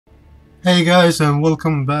Hey guys, and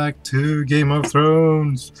welcome back to Game of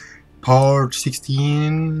Thrones, part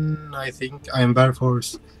 16, I think. I am Bear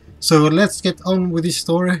Force. So let's get on with this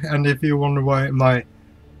story, and if you wonder why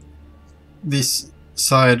this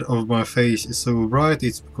side of my face is so bright,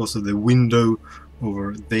 it's because of the window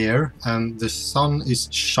over there, and the sun is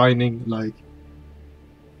shining like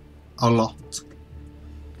a lot.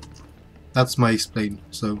 That's my explain,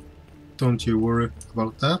 so don't you worry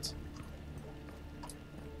about that.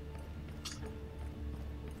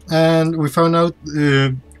 And we found out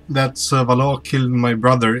that Valar killed my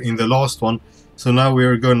brother in the last one. So now we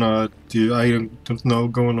are gonna do, I don't know,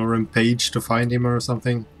 go on a rampage to find him or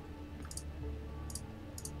something.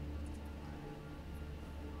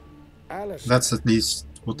 Alistair, That's at least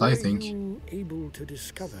what I think. were you able to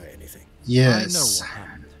discover anything? Yes. I know what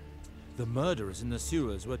happened. The murderers in the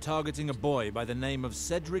sewers were targeting a boy by the name of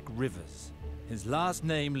Cedric Rivers. His last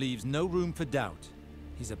name leaves no room for doubt.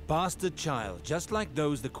 He's a bastard child, just like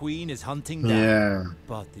those the Queen is hunting down. Yeah.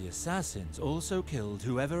 But the assassins also killed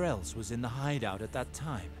whoever else was in the hideout at that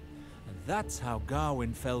time. And that's how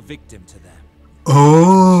Gawain fell victim to them.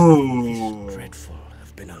 Oh. This dreadful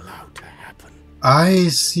have been allowed to happen. I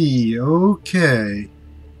see. Okay.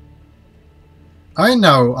 I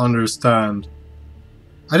now understand.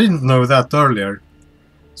 I didn't know that earlier.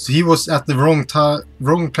 So he was at the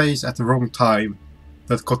wrong place at the wrong time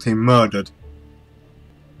that got him murdered.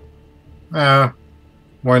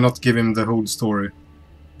 Why not give him the whole story?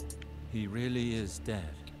 He really is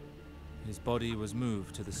dead. His body was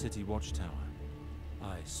moved to the city watchtower.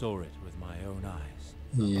 I saw it with my own eyes.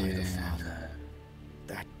 By the Yeah. father.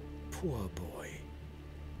 That poor boy.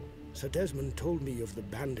 Sir Desmond told me of the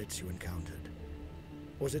bandits you encountered.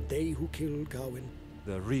 Was it they who killed Gawain?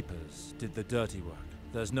 The Reapers did the dirty work.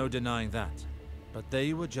 There's no denying that. But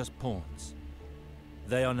they were just pawns.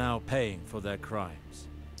 They are now paying for their crimes.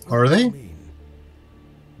 Are What do they? you mean?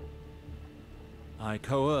 I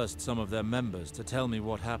coerced some of their members to tell me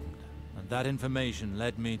what happened, and that information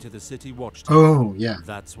led me to the city watchtower. Oh, yeah.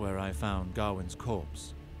 That's where I found Gawain's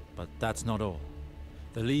corpse. But that's not all.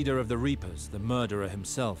 The leader of the Reapers, the murderer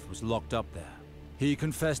himself, was locked up there. He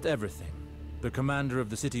confessed everything. The commander of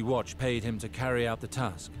the city watch paid him to carry out the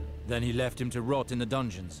task. Then he left him to rot in the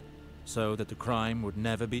dungeons, so that the crime would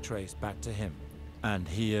never be traced back to him. And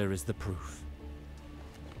here is the proof.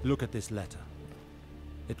 Look at this letter.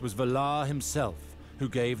 It was Valar himself who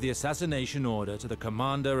gave the assassination order to the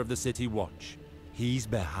commander of the city watch. He's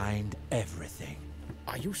behind everything.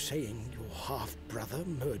 Are you saying your half-brother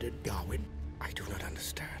murdered Gawain? I do not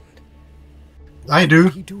understand. I Why do.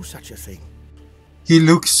 would he do such a thing? He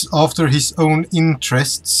looks after his own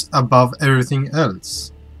interests above everything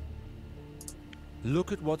else.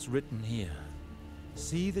 Look at what's written here.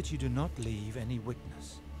 See that you do not leave any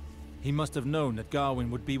witness. He must have known that Gawain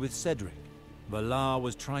would be with Cedric. Valar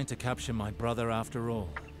was trying to capture my brother after all.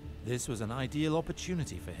 This was an ideal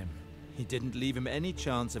opportunity for him. He didn't leave him any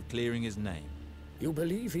chance of clearing his name. You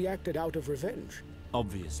believe he acted out of revenge?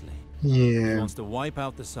 Obviously. He Yeah. wants to wipe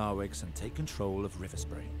out the Sarwics and take control of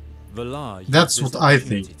Riverspray. Valar used That's this what I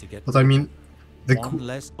opportunity think. to get But I mean, the one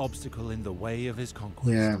less obstacle in the way of his conquest.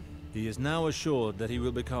 Yeah. He is now assured that he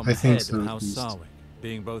will become I think head so, of at House least. Sarwick,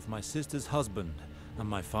 being both my sister's husband and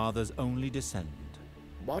my father's only descendant.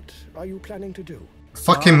 What are you planning to do?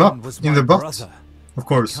 fuck him up Gawain was in my the butt. brother. Of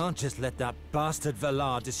course. Can't just let that bastard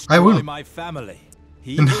Valar I destroy will. my family.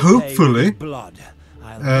 He And will pay with hopefully, his blood.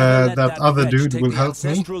 I'll never let that other wretch dude take will the help me.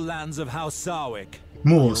 ancestral lands of House Sarwick.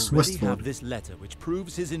 Moors I already have westward. this letter which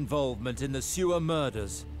proves his involvement in the sewer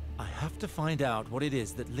murders. I have to find out what it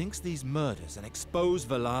is that links these murders and expose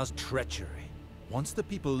Valar's treachery. Once the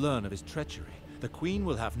people learn of his treachery, the Queen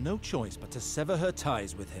will have no choice but to sever her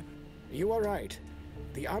ties with him. You are right.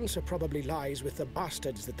 The answer probably lies with the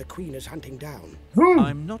bastards that the Queen is hunting down.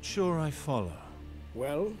 I'm not sure I follow.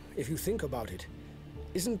 Well, if you think about it,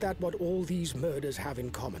 isn't that what all these murders have in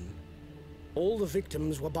common? All the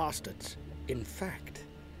victims were bastards. In fact,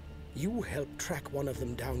 you helped track one of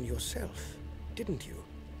them down yourself, didn't you?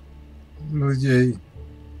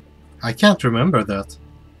 I can't remember that.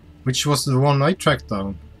 Which was the one I tracked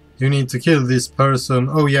down? You need to kill this person.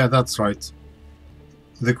 Oh yeah, that's right.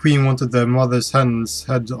 The Queen wanted their mother's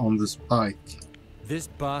head on the spike. This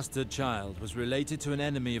bastard child was related to an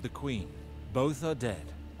enemy of the Queen. Both are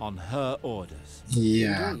dead, on her orders.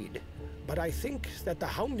 Yeah. Indeed. But I think that the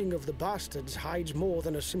hounding of the bastards hides more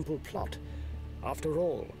than a simple plot. After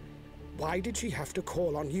all, why did she have to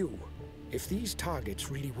call on you? If these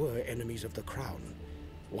targets really were enemies of the Crown,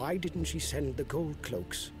 why didn't she send the gold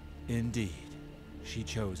cloaks? Indeed. She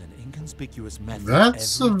chose an inconspicuous method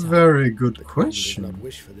That's a every time. very good The Queen does question. not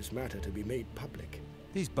wish for this matter to be made public.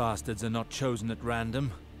 These bastards are not chosen at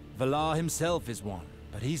random. Valar himself is one,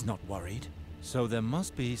 but he's not worried. So there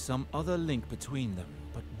must be some other link between them.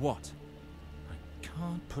 But what? I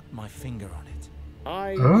can't put my finger on it.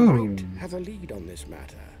 I might have a lead on this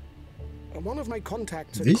matter. One of my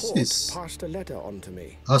contacts at court passed a letter on to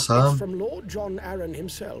me. Awesome. It's from Lord John Arryn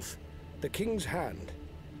himself, the King's Hand.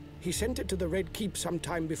 He sent it to the Red Keep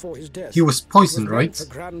sometime before his death. He was poisoned, right? For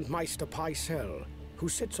Grand Maester Pycelle, who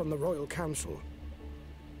sits on the Royal Council.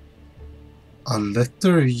 A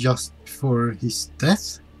letter just before his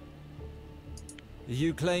death?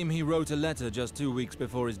 You claim he wrote a letter just 2 weeks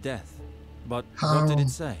before his death. But How? what did it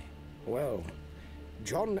say? Well,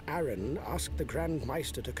 John Arryn asked the Grand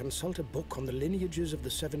Maester to consult a book on the lineages of the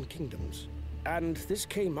Seven Kingdoms. And this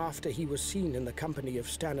came after he was seen in the company of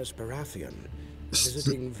Lannister-Baratheon,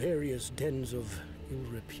 visiting various dens of ill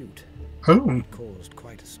repute. Oh. It caused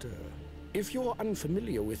quite a stir. If you're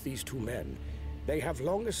unfamiliar with these two men, they have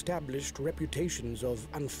long established reputations of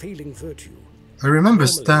unfailing virtue. I remember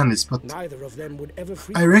Normally, Stannis, but neither of them would ever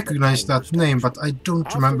I recognize that name, but I don't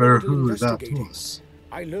After remember a little who that investigating, was.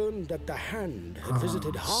 I learned that the Hand had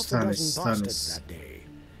visited half a dozen bastards that day,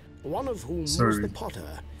 one of whom was the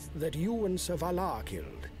Potter that you and Sir Valar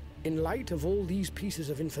killed. In light of all these pieces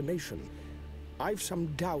of information, I've some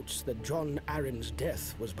doubts that John Arryn's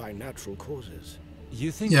death was by natural causes.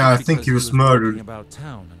 You think Yeah, I that think because he was murdered. walking about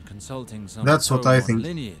town and consulting some That's what I think.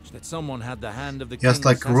 lineage, that someone had the hand of the Just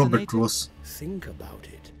king like Robert assassinated? was. Think about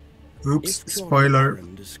it. Oops, If John spoiler.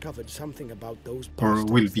 Arryn discovered something about those Or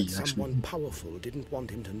bastards will be, that actually. someone powerful didn't want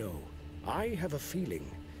him to know, I have a feeling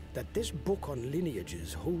that this book on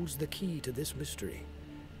lineages holds the key to this mystery.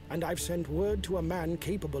 And I've sent word to a man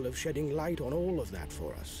capable of shedding light on all of that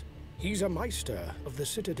for us. He's a Maester of the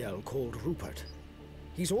Citadel called Rupert.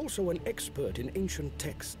 He's also an expert in ancient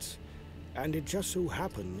texts, and it just so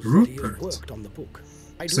happens that he has Rupert. worked on the book.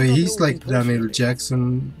 I do So not he's know him like Daniel personally,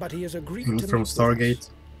 Jackson but he has agreed from to meet with us. Stargate.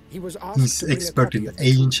 He was asked He's to bring a expert copy in of the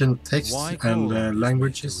book. ancient texts Why and call on these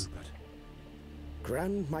languages. Mr. Rupert?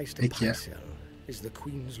 Grand Maester Heck yeah. Pycelle is the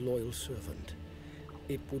Queen's loyal servant.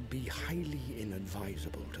 It would be highly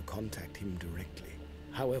inadvisable to contact him directly.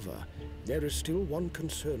 However, there is still one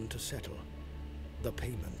concern to settle: the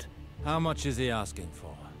payment. How much is he asking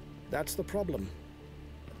for? That's the problem.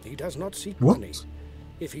 He does not seek What? money.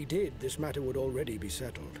 If he did, this matter would already be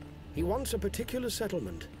settled. He wants a particular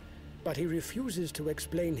settlement, but he refuses to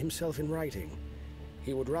explain himself in writing.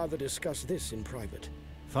 He would rather discuss this in private.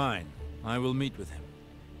 Fine, I will meet with him.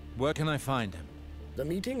 Where can I find him? The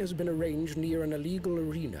meeting has been arranged near an illegal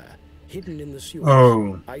arena, hidden in the sewers.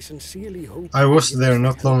 Oh, I sincerely hope I was he gives there the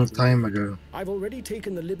not long help we time need. ago. I've already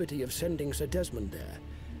taken the liberty of sending Sir Desmond there,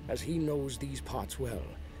 as he knows these parts well.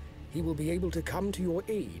 He will be able to come to your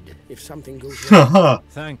aid if something goes wrong. Haha,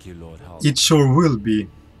 Thank you, Lord Hull. it sure will be.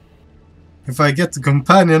 If I get the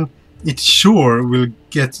companion, it sure will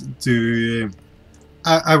get to...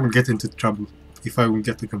 I will get into trouble if I will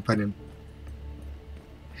get the companion.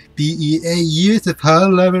 Be a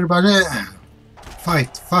beautiful everybody!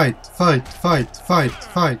 Fight, fight, fight, fight, fight,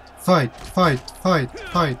 fight, fight, fight, fight,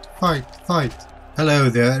 fight, fight, fight. Hello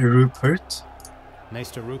there, Rupert.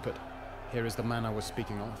 Maester Rupert, here is the man I was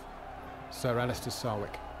speaking of. Sir Alistair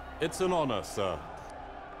Sarwick. It's an honor, sir.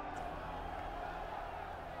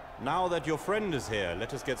 Now that your friend is here,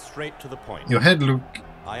 let us get straight to the point. Your head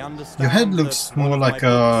I understand your head looks that one more of my like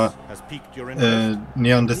a books has piqued your interest.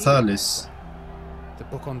 Neanderthalis. The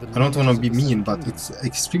book on the I don't want to lineages be of the mean, Seven but Kingdoms. it's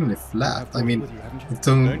extremely flat. I You've mean, brought it with you, haven't you? it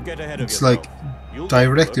Don't get ahead of it's yourself. like You'll get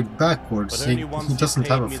directed good, backwards. but He only once doesn't you've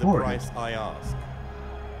have paid a me the forehead. price I ask.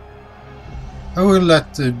 I will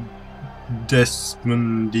let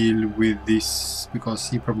Desmond deal with this because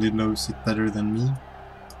he probably knows it better than me.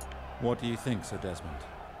 What do you think, Sir Desmond?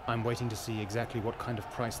 I'm waiting to see exactly what kind of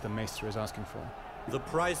price the Maester is asking for. The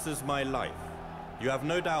price is my life. You have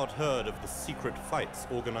no doubt heard of the secret fights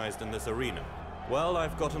organized in this arena. Well,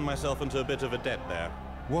 I've gotten myself into a bit of a debt there.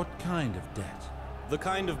 What kind of debt? The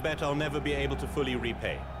kind of bet I'll never be able to fully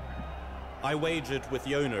repay. I wagered with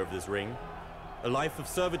the owner of this ring a life of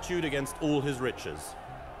servitude against all his riches.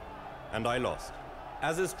 And I lost.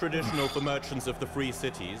 As is traditional for merchants of the free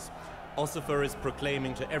cities, Ossifer is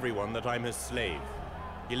proclaiming to everyone that I'm his slave.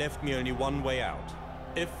 He left me only one way out.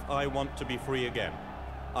 If I want to be free again,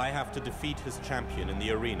 I have to defeat his champion in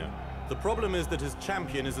the arena. The problem is that his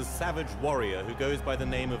champion is a savage warrior who goes by the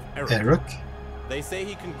name of Eric. Eric? They say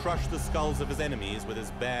he can crush the skulls of his enemies with his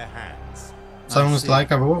bare hands. Sounds see.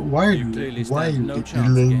 like a You clearly stand no chance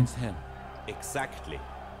villain. against him. Exactly.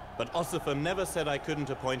 But Ossifer never said I couldn't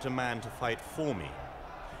appoint a man to fight for me.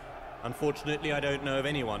 Unfortunately, I don't know of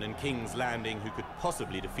anyone in King's Landing who could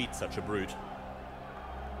possibly defeat such a brute.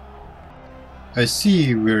 I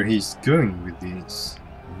see where he's going with this.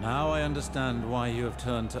 Now I understand why you have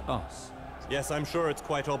turned to us. Yes, I'm sure it's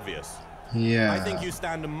quite obvious. Yeah. I think you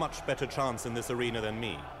stand a much better chance in this arena than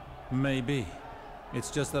me. Maybe. It's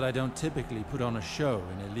just that I don't typically put on a show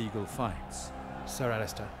in illegal fights. Sir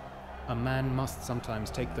Alistair, a man must sometimes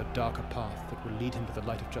take the darker path that will lead him to the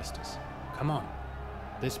light of justice. Come on.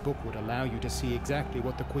 This book would allow you to see exactly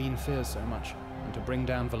what the Queen fears so much, and to bring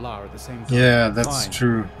down Valar at the same time. Yeah, that's Fine.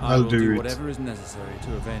 true. I I'll will do it. whatever is necessary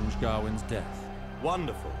to avenge Gawain's death.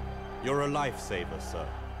 Wonderful. You're a lifesaver, sir.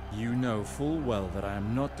 You know full well that I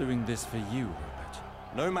am not doing this for you, Rupert.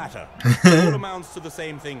 No matter. It all amounts to the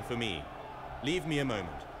same thing for me. Leave me a moment.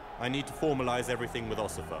 I need to formalize everything with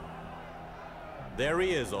Ossifer. There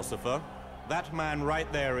he is, Ossifer. That man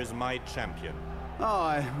right there is my champion. Oh,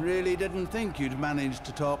 I really didn't think you'd manage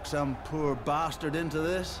to talk some poor bastard into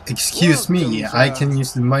this. Excuse me, Welcome, I sir. can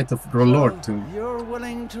use the might of Rolord So, to... You're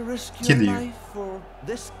willing to risk kill your you. life for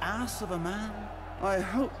this ass of a man? I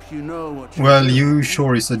hope you know what you're Well, doing. you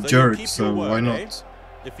sure is a So you jerk, keep so your word, why eh? not?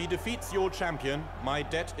 If he defeats your champion, my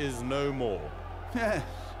debt is no more. Yes,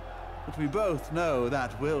 but we both know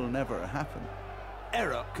that will never happen.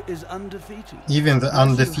 Erok is undefeated. Even the As you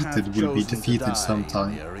undefeated have will be chosen to defeated die sometime.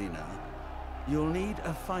 in the arena, you'll need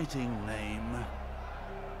a fighting name.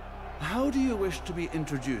 How do you wish to be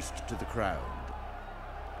introduced to the crowd?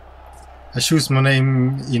 I choose my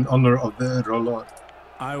name in honor of the Rolord.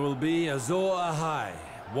 I will be Azor Ahai,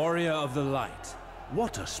 Warrior of the Light.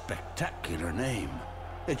 What a spectacular name.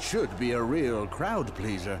 It should be a real crowd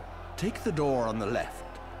pleaser. Take the door on the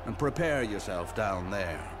left and prepare yourself down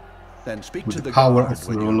there. Then speak With to the the power guard of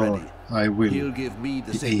when you're Rolord, ready. I will He'll give me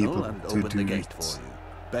the be signal able and to open the do gate it. for you.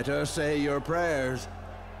 Better say your prayers.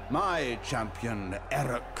 My champion,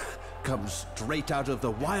 Erok, comes straight out of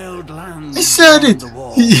the wild lands. I said beyond it! The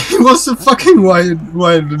wall. He was a fucking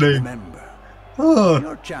wild name. Remember, Oh,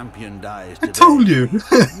 your champion dies I today. told you!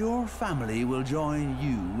 Your family will join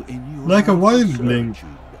you in your Like a life of wildling.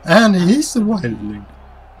 servitude. And he's a wildling.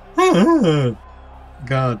 Ah,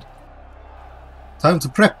 God. Time to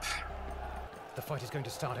prep. The fight is going to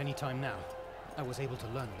start any time now. I was able to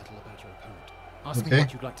learn a little about your opponent. Ask me Okay.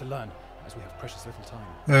 what you'd like to learn, as we have precious little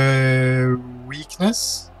time.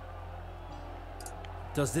 Weakness?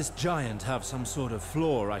 Does this giant have some sort of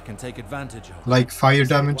flaw I can take advantage of? Like fire He said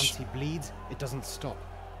that damage? Once he bleeds, it doesn't stop.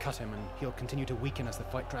 Cut him and he'll continue to weaken as the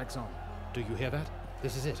fight drags on. Do you hear that?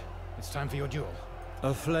 This is it. It's time for your duel.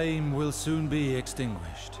 A flame will soon be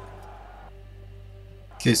extinguished.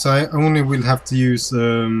 Okay, so I only will have to use...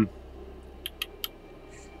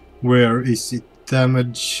 where is it?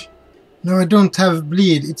 Damage... No, I don't have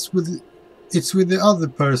bleed. It's with the other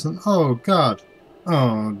person. Oh, God.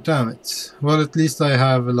 Oh, damn it. Well, at least I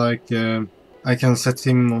have, like, I can set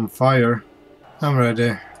him on fire. I'm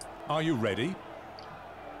ready. Are you ready?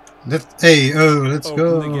 Let's Open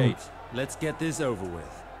go. the gate. Let's get this over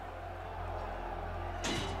with.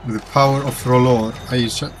 With the power of Rolor,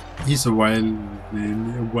 he's a wildling.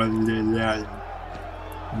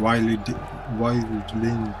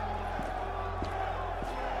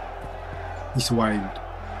 He's wild.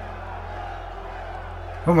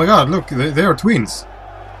 Oh my God! Look, they are twins.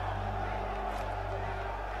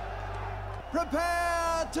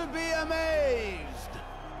 Prepare to be amazed!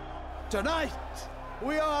 Tonight,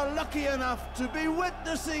 we are lucky enough to be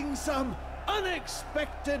witnessing some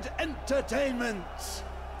unexpected entertainments.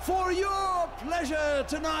 For your pleasure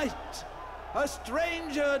tonight, a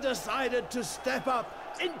stranger decided to step up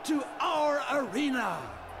into our arena.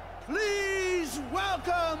 Please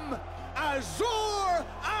welcome Azor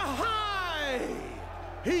Ahai!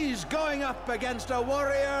 He's going up against a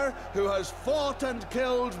warrior who has fought and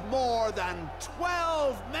killed more than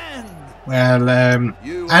 12 men. Well,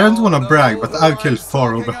 I don't want to brag, but I've killed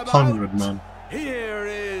far over 100 men. Here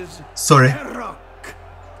is Sorry. Erok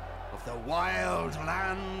of the wild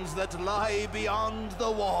lands that lie beyond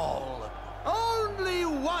the wall. Only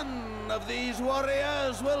one of these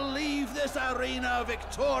warriors will leave this arena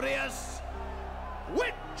victorious.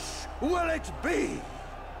 Which will it be?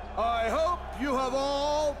 I hope you have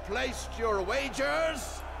all placed your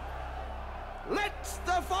wagers. Let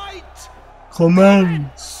the fight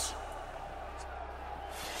Commence.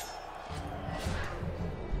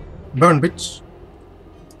 Burn, bitch.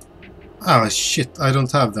 Ah, shit, I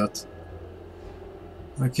don't have that.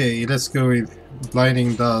 Okay, let's go with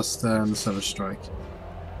Blinding Dust and Savage Strike.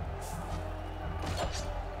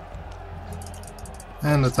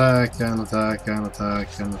 And attack, and attack, and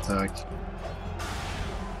attack, and attack.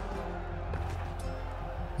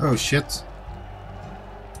 Oh shit.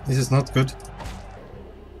 This is not good.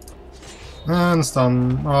 And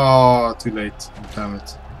stun. Oh, too late. Damn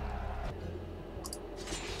it.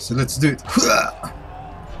 So let's do it.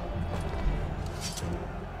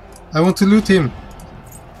 I want to loot him.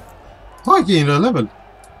 Oh, I gained a level.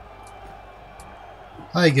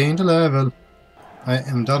 I gained a level. I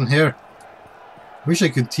am done here. Wish I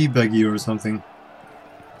could teabag you or something.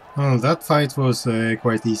 Oh, that fight was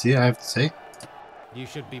quite easy, I have to say. You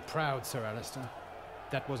should be proud, Sir Alistair.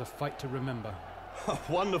 That was a fight to remember.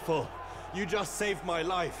 Wonderful. You just saved my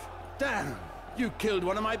life. Damn, you killed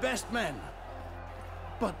one of my best men.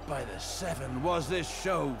 But by the seven, was this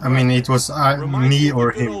show? I mean, it was Reminds me of the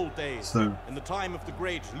or good him. old days, So in the time of the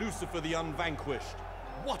great Lucifer the Unvanquished.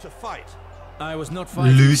 What a fight! I was not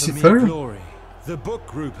fighting Lucifer? for mere glory. The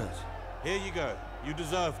book, Rupert. Here you go. You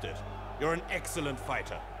deserved it. You're an excellent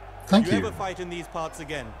fighter. Thank If you you. ever fight in these parts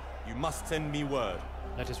again, you must send me word.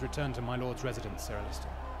 Let us return to my lord's residence, Sir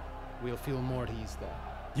Alistair. We'll feel more at ease there.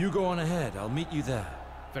 You go on ahead. I'll meet you there.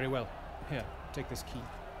 Very well. Here, take this key.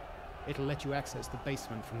 It'll let you access the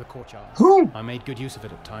basement from the courtyard. Who? I made good use of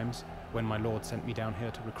it at times, when my lord sent me down here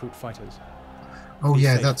to recruit fighters. Oh Be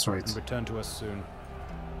yeah, safe that's right. And return to us soon.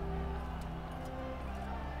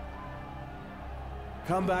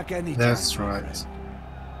 Come back anytime. That's my right. friend.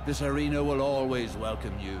 This arena will always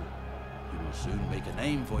welcome you. You will soon make a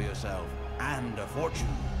name for yourself and a fortune.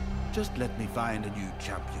 Just let me find a new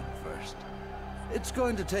champion first. It's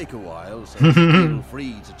going to take a while, so feel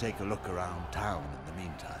free to take a look around town in the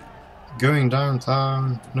meantime. Going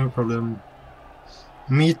downtown, no problem.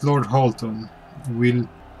 Meet Lord Halton.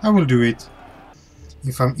 I will do it.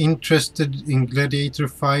 If I'm interested in gladiator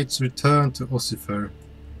fights, return to Ossifer.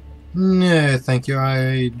 No, thank you.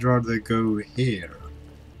 I'd rather go here.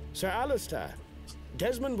 Sir Alistair,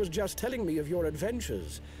 Desmond was just telling me of your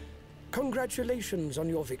adventures. Congratulations on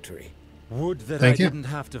your victory. Would that Thank I you. didn't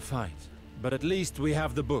have to fight. But at least we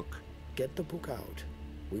have the book. Get the book out.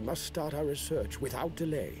 We must start our research without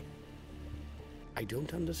delay. I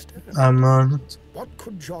don't understand. I'm on it. What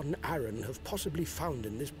could John Arryn have possibly found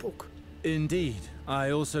in this book? Indeed.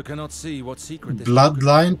 I also cannot see what secret this book-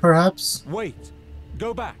 Bloodline, perhaps? Wait.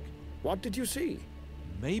 Go back. What did you see?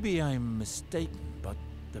 Maybe I'm mistaken, but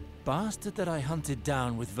the bastard that I hunted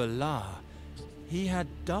down with Valar, he had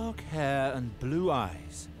dark hair and blue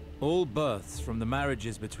eyes. All births from the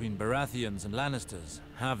marriages between Baratheons and Lannisters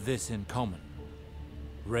have this in common.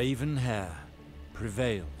 Raven hair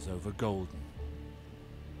prevails over golden.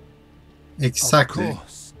 Exactly. Of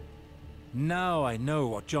course. Now I know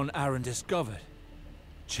what John Arryn discovered.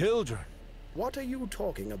 Children. What are you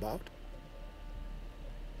talking about?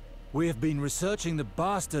 We have been researching the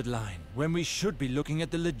bastard line when we should be looking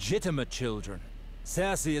at the legitimate children.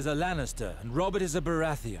 Cersei is a Lannister and Robert is a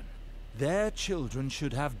Baratheon. Their children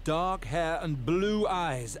should have dark hair and blue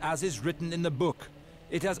eyes, as is written in the book.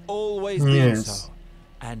 It has always been Yes. so.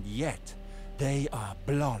 And yet, they are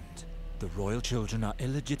blonde. The royal children are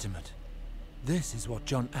illegitimate. This is what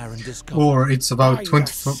John Arryn discovered. Or it's about Why,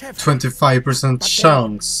 25% But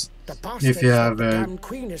chance The if bastards you that have the a damned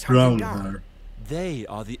queen is hunting brown down. hair. They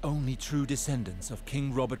are the only true descendants of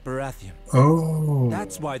King Robert Baratheon. Oh.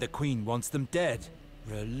 That's why the Queen wants them dead.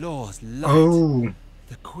 Relor's light. Oh.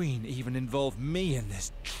 The Queen even involved me in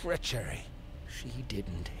this treachery. She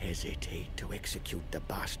didn't hesitate to execute the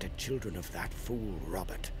bastard children of that fool,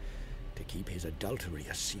 Robert. To keep his adultery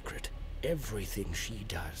a secret. Everything she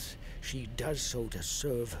does so to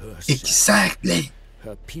serve herself. Exactly.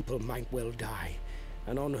 Her people might well die,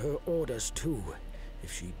 and on her orders too,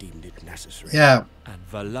 if she deemed it necessary. Yeah. And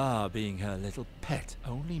Valar being her little pet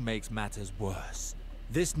only makes matters worse.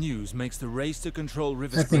 This news makes the race to control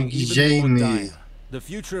River I Spring think even Jaime- more dire. The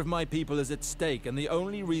future of my people is at stake, and the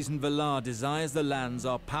only reason Valar desires the lands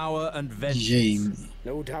are power and vengeance. Jaime.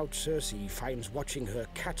 No doubt Cersei finds watching her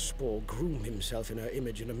catspaw groom himself in her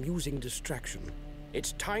image an amusing distraction.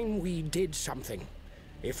 It's time we did something.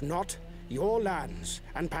 If not, your lands,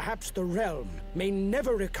 and perhaps the realm, may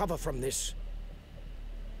never recover from this.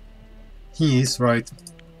 He is right.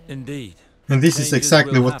 Indeed. And this is Changes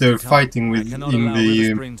exactly will what have they're to come. fighting I with cannot in allow River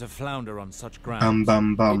the Spring to flounder on such ground.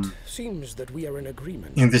 Bam. It seems that we are in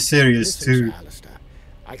agreement. In the series Listen, too, Sir Alistair,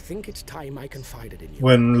 I think it's time I confided in you.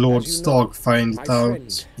 when Lord As you know, Stark finds my out,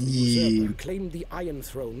 friend, he Usurper, claimed the Iron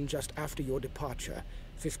Throne just after your departure,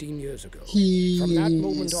 15 years ago. From that he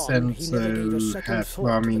moment on, sends he never gave a second happy. thought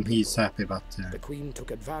Well, I to the mean, he's people. happy, but The Queen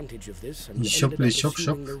took advantage of this and Shop, ended up shop,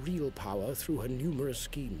 assuming shop. the real power through her numerous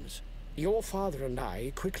schemes. Your father and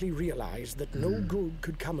I quickly realized that no good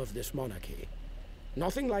could come of this monarchy.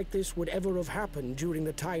 Nothing like this would ever have happened during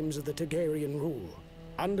the times of the Targaryen rule.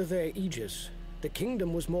 Under their aegis, the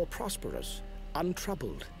kingdom was more prosperous,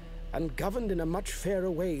 untroubled, and governed in a much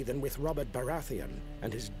fairer way than with Robert Baratheon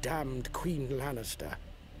and his damned Queen Lannister.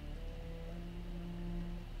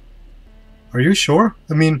 Are you sure?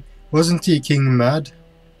 I mean, wasn't the king mad?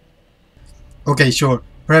 Okay, sure.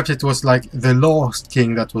 Perhaps it was like the last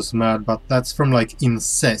king that was mad, but that's from like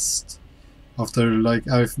incest. After like,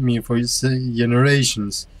 I mean, for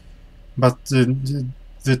generations. But the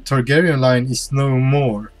Targaryen line is no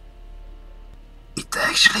more. It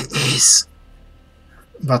actually is.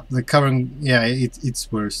 But the current, yeah,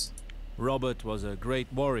 it's worse. Robert was a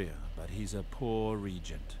great warrior, but he's a poor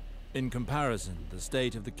regent. In comparison, the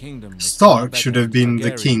state of the kingdom was Stark should have been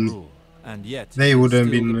the Targaryen king. rule, and yet They it would is have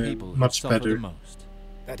still been the people who much suffer better. the most.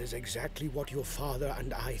 That is exactly what your father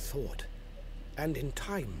and I thought. And in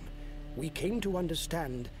time, we came to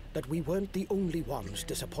understand that we weren't the only ones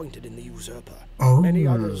disappointed in the usurper. Oh. Many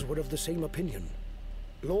others were of the same opinion.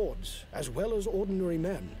 Lords, as well as ordinary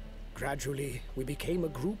men. Gradually, we became a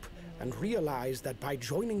group and realized that by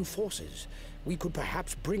joining forces, we could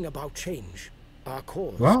perhaps bring about change. Our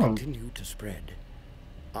cause continued to spread.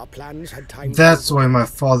 Our plans had time. That's why my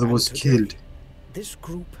father was killed. This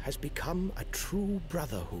group has become a true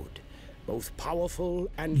brotherhood, both powerful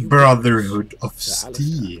and Brotherhood of Sir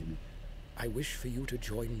Steel. Alistair, I wish for you to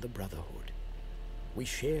join the brotherhood. We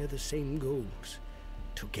share the same goals.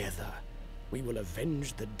 Together, we will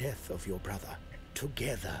avenge the death of your brother.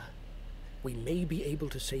 Together, we may be able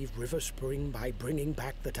to save River Spring by bringing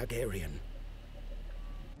back the Targaryen.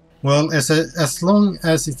 Well, as long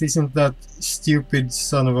as it isn't that stupid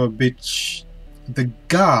son of a bitch, the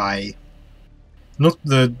guy, not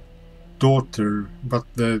the daughter, but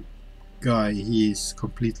the guy, he is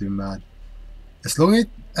completely mad. As long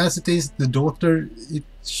as it is the daughter, it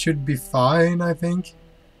should be fine, I think.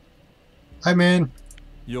 I mean...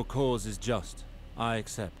 Your cause is just. I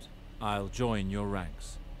accept. I'll join your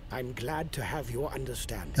ranks. I'm glad to have your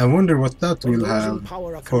understanding. I wonder what that When will those in have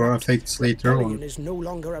power are for corrupt, effects later rebellion on. is no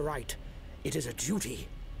longer a right. It is a duty.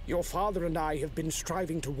 Your father and I have been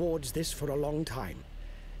striving towards this for a long time.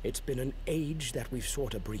 It's been an age that we've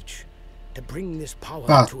sought a breach. To bring this power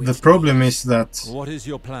But to the its problem knees. is that What is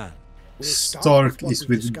your plan? We'll start Stark what is we've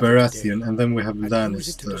with discovered Baratheon, today, and then we have and use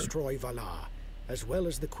it to Lannister. destroy Valar, as well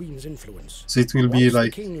as the Queen's influence. So it will be Once the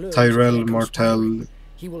like king learns Tyrell they are conspiring, Martell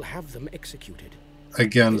he will have them executed.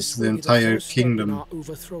 against This the will be entire first step in kingdom. our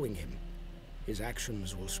overthrowing him. His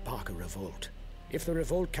actions will spark a revolt. If the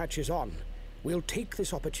revolt catches on, we'll take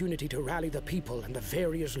this opportunity to rally the people and the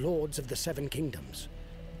various lords of the Seven Kingdoms.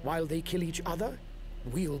 While they kill each other,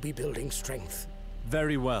 we'll be building strength.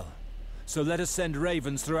 Very well. So let us send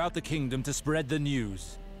ravens throughout the kingdom to spread the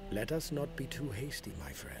news. Let us not be too hasty,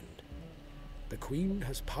 my friend. The Queen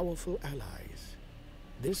has powerful allies.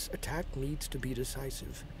 This attack needs to be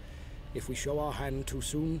decisive. If we show our hand too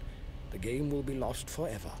soon, the game will be lost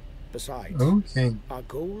forever. Besides, Okay. our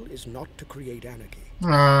goal is not to create anarchy. We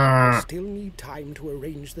Ah, still need time to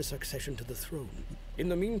arrange the succession to the throne. In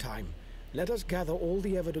the meantime, let us gather all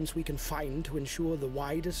the evidence we can find to ensure the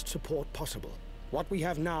widest support possible. What we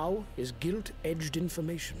have now is gilt-edged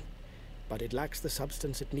information, but it lacks the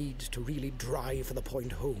substance it needs to really drive the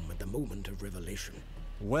point home at the moment of revelation.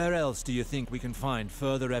 Where else do you think we can find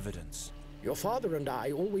further evidence? Your father and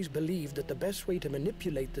I always believed that the best way to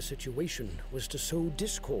manipulate the situation was to sow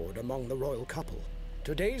discord among the royal couple.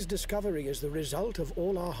 Today's discovery is the result of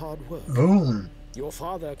all our hard work. oh. Your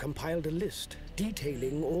father compiled a list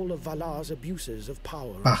detailing all of Valar's abuses of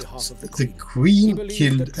power on behalf But of the the Queen. He Queen believed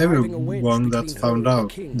killed that driving a wedge everyone that between her found and the out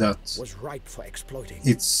king that was ripe for exploiting.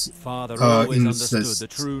 it's Father always understood incest the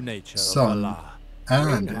true nature son of Valar.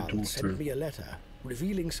 and a Reinhard sent daughter. me a letter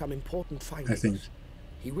revealing some important findings. think.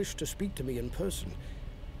 He wished to speak to me in person,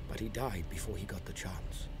 but he died before he got the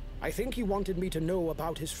chance. I think he wanted me to know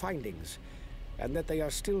about his findings, and that they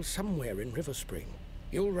are still somewhere in River Spring.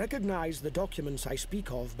 You'll recognize the documents I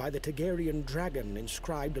speak of by the Targaryen dragon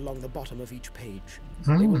inscribed along the bottom of each page.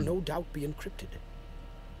 They will no doubt be encrypted.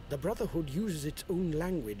 The Brotherhood uses its own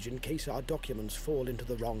language in case our documents fall into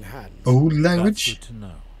the wrong hands. Old That's language? good to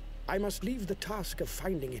know. I must leave the task of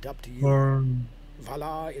finding it up to you. Or...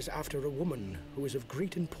 Valar is after a woman who is of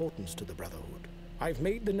great importance to the Brotherhood. I've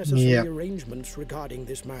made the necessary arrangements regarding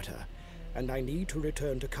this matter, and I need to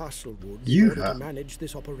return to Castlewood in order to manage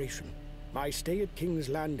this operation. My stay at King's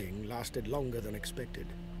Landing lasted longer than expected.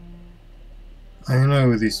 I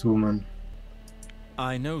know this woman.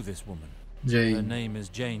 I know this woman. Her Jane. name is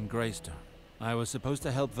Jane Greyster. I was supposed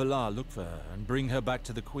to help Valar look for her and bring her back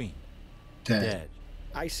to the Queen. Dead.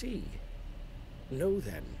 I see. Know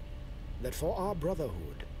then, that for our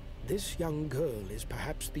Brotherhood, this young girl is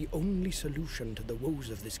perhaps the only solution to the woes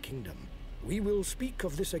of this kingdom. We will speak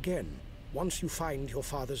of this again, once you find your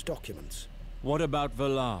father's documents. What about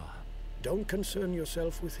Valar? Don't concern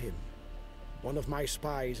yourself with him. One of my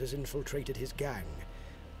spies has infiltrated his gang,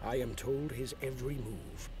 I am told his every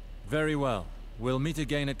move. Very well. We'll meet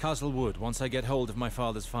again at Castlewood once I get hold of my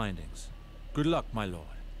father's findings. Good luck, my lord.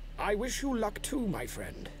 I wish you luck too, my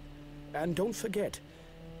friend. And don't forget,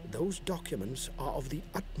 those documents are of the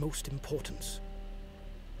utmost importance.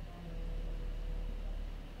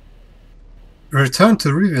 Return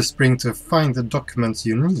to River Spring to find the documents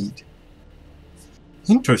you need.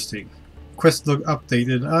 Interesting. Quest log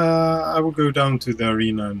updated. I will go down to the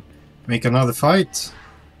arena and make another fight.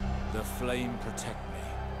 The flame protect me.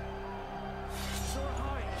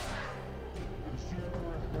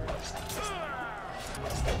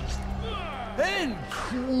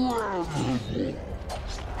 Incredible!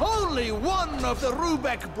 Only one of the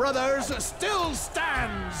Rubeck brothers still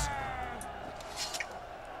stands!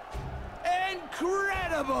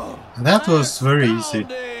 Incredible! That was very easy.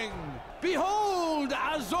 Behold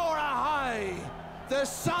Azor Ahai, the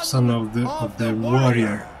Son of the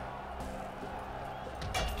warrior.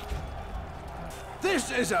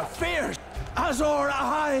 This is a fierce. Azor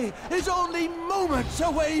Ahai is only moments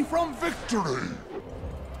away from victory.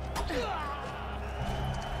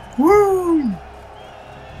 Woo!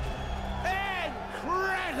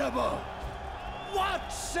 Incredible!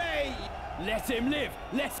 What say? Let him live.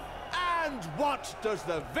 And what does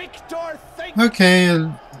the victor think? Okay,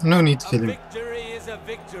 no need to kill him. Victory is a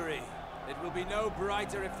victory. It will be no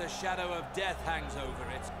brighter if the shadow of death hangs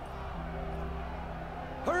over it.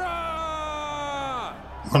 Hurrah!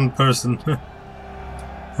 One person.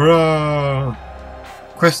 Hurrah!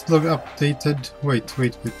 Quest log updated. Wait.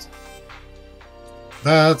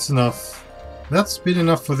 That's enough. That's been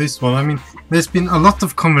enough for this one. I mean, there's been a lot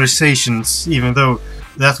of conversations, even though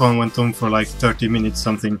that one went on for like 30 minutes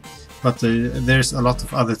something. But there's a lot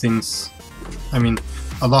of other things. I mean,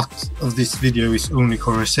 a lot of this video is only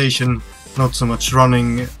conversation, not so much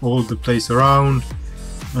running all the place around,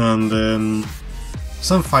 and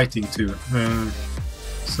some fighting too.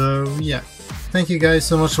 So yeah, thank you guys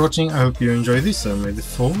so much for watching. I hope you enjoyed this, and may the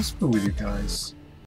force be with you guys.